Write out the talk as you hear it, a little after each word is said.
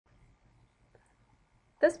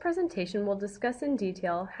This presentation will discuss in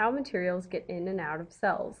detail how materials get in and out of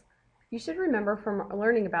cells. You should remember from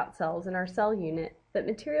learning about cells in our cell unit that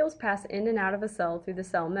materials pass in and out of a cell through the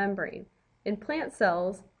cell membrane. In plant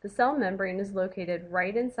cells, the cell membrane is located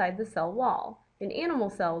right inside the cell wall. In animal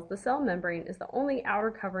cells, the cell membrane is the only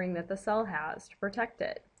outer covering that the cell has to protect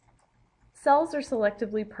it. Cells are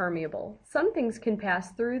selectively permeable. Some things can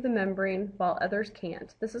pass through the membrane while others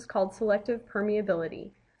can't. This is called selective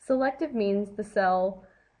permeability. Selective means the cell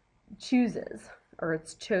chooses, or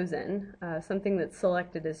it's chosen. Something that's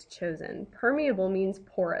selected is chosen. Permeable means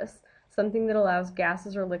porous, something that allows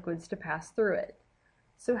gases or liquids to pass through it.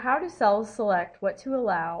 So how do cells select what to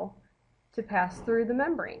allow to pass through the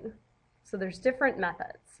membrane? So there's different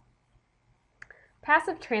methods.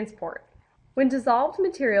 Passive transport. When dissolved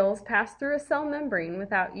materials pass through a cell membrane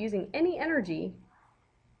without using any energy,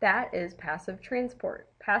 that is passive transport.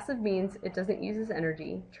 Passive means it doesn't use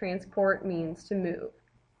energy. Transport means to move.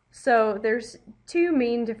 So there's two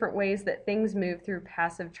main different ways that things move through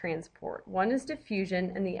passive transport. One is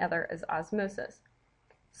diffusion and the other is osmosis.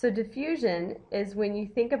 So diffusion is when you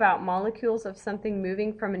think about molecules of something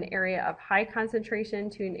moving from an area of high concentration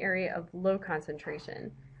to an area of low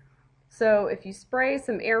concentration. So if you spray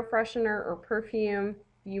some air freshener or perfume,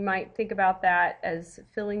 you might think about that as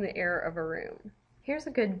filling the air of a room. Here's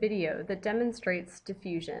a good video that demonstrates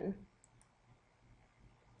diffusion.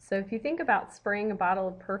 So if you think about spraying a bottle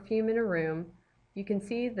of perfume in a room, you can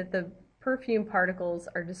see that the perfume particles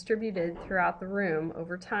are distributed throughout the room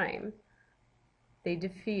over time. They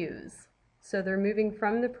diffuse. So they're moving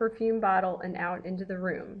from the perfume bottle and out into the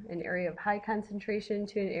room, an area of high concentration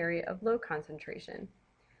to an area of low concentration.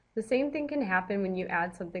 The same thing can happen when you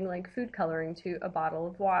add something like food coloring to a bottle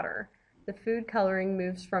of water. The food coloring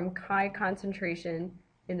moves from high concentration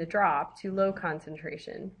in the drop to low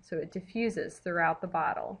concentration, so it diffuses throughout the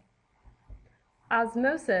bottle.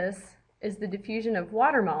 Osmosis is the diffusion of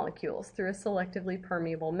water molecules through a selectively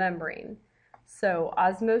permeable membrane. So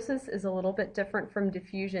osmosis is a little bit different from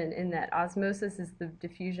diffusion in that osmosis is the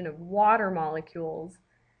diffusion of water molecules,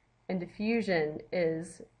 and diffusion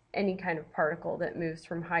is any kind of particle that moves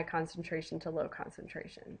from high concentration to low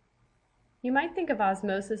concentration. You might think of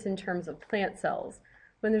osmosis in terms of plant cells.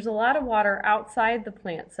 When there's a lot of water outside the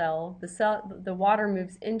plant cell, the water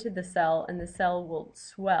moves into the cell and the cell will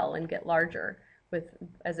swell and get larger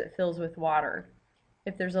as it fills with water.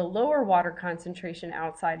 If there's a lower water concentration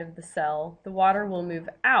outside of the cell, the water will move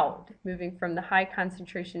out, moving from the high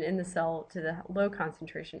concentration in the cell to the low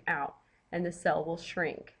concentration out, and the cell will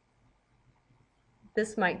shrink.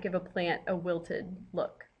 This might give a plant a wilted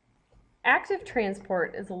look. Active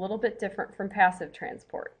transport is a little bit different from passive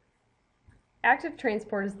transport. Active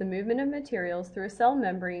transport is the movement of materials through a cell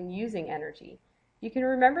membrane using energy. You can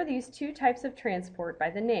remember these two types of transport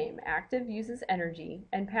by the name. Active uses energy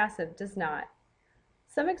and passive does not.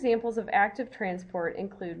 Some examples of active transport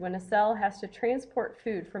include when a cell has to transport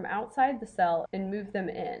food from outside the cell and move them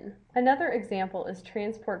in. Another example is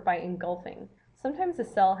transport by engulfing. Sometimes a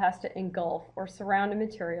cell has to engulf or surround a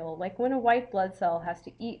material, like when a white blood cell has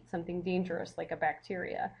to eat something dangerous like a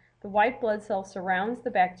bacteria. The white blood cell surrounds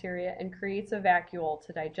the bacteria and creates a vacuole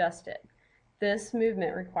to digest it. This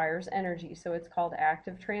movement requires energy, so it's called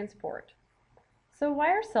active transport. So why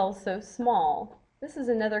are cells so small? This is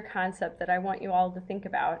another concept that I want you all to think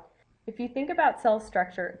about. If you think about cell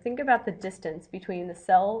structure, think about the distance between the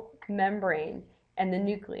cell membrane and the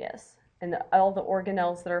nucleus and all the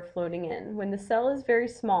organelles that are floating in. When the cell is very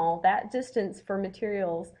small, that distance for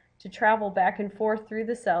materials to travel back and forth through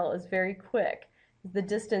the cell is very quick. The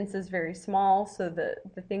distance is very small, so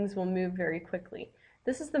the things will move very quickly.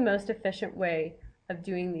 This is the most efficient way of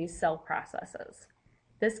doing these cell processes.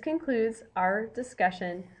 This concludes our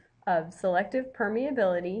discussion of selective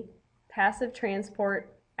permeability, passive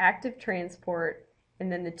transport, active transport,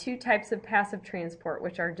 and then the two types of passive transport,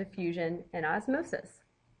 which are diffusion and osmosis.